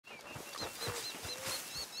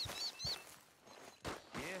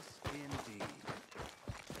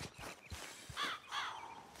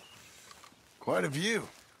Quite a view.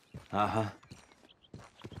 Uh-huh.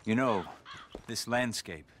 You know, this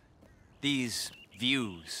landscape, these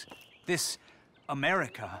views, this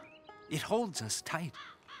America, it holds us tight.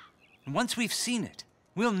 And once we've seen it,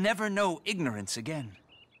 we'll never know ignorance again.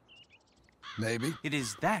 Maybe. It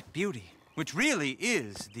is that beauty, which really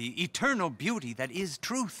is the eternal beauty that is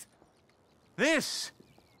truth. This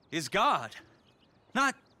is God.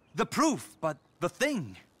 Not the proof, but the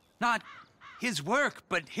thing. Not his work,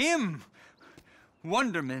 but him.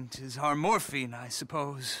 Wonderment is our morphine, I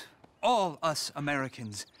suppose. All us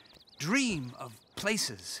Americans dream of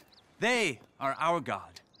places. They are our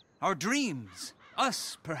God. Our dreams.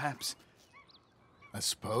 Us, perhaps. I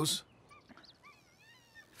suppose.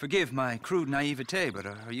 Forgive my crude naivete, but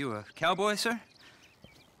are you a cowboy, sir?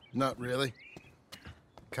 Not really.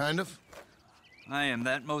 Kind of. I am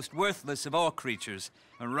that most worthless of all creatures,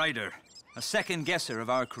 a writer, a second guesser of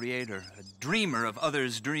our Creator, a dreamer of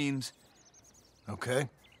others' dreams. Okay.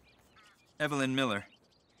 Evelyn Miller.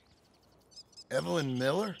 Evelyn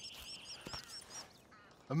Miller?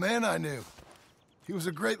 A man I knew. He was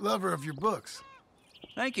a great lover of your books.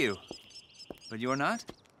 Thank you. But you're not?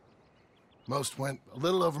 Most went a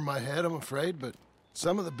little over my head, I'm afraid, but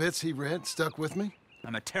some of the bits he read stuck with me.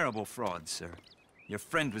 I'm a terrible fraud, sir. Your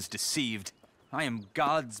friend was deceived. I am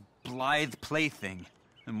God's blithe plaything,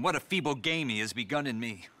 and what a feeble game he has begun in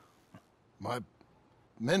me. My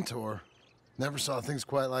mentor never saw things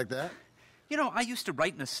quite like that. You know, I used to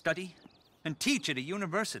write in a study and teach at a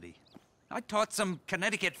university. I taught some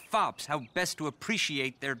Connecticut fops how best to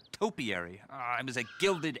appreciate their topiary. I was a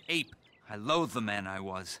gilded ape. I loathe the man I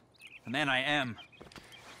was, the man I am.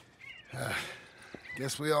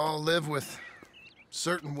 Guess we all live with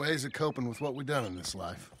certain ways of coping with what we've done in this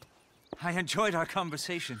life. I enjoyed our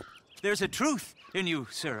conversation. There's a truth in you,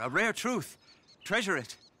 sir, a rare truth. Treasure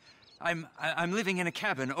it. I'm living in a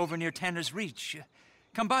cabin over near Tanner's Reach.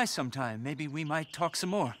 Come by sometime. Maybe we might talk some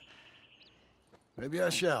more. Maybe I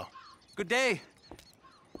shall. Good day.